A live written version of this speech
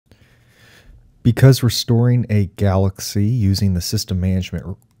Because restoring a galaxy using the System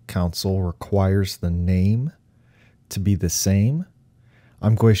Management Console requires the name to be the same,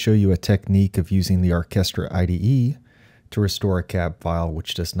 I'm going to show you a technique of using the Orchestra IDE to restore a cab file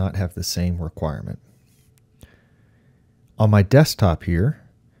which does not have the same requirement. On my desktop here,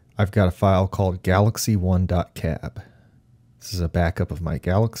 I've got a file called galaxy1.cab. This is a backup of my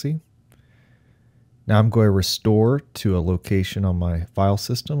Galaxy. Now I'm going to restore to a location on my file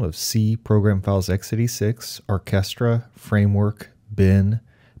system of C program files x86, Orchestra, Framework, Bin,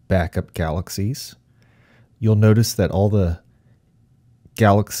 Backup Galaxies. You'll notice that all the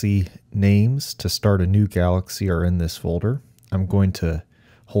Galaxy names to start a new Galaxy are in this folder. I'm going to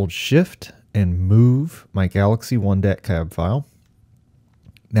hold Shift and move my galaxy1.cab file.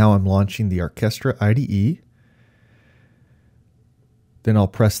 Now I'm launching the Orchestra IDE. Then I'll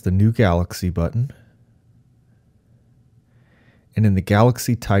press the New Galaxy button. And in the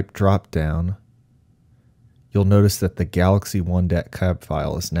Galaxy Type drop-down, you'll notice that the galaxy1.cab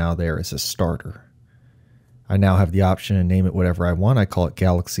file is now there as a starter. I now have the option to name it whatever I want. I call it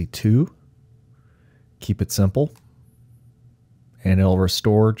Galaxy2. Keep it simple. And it'll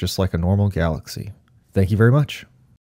restore just like a normal Galaxy. Thank you very much.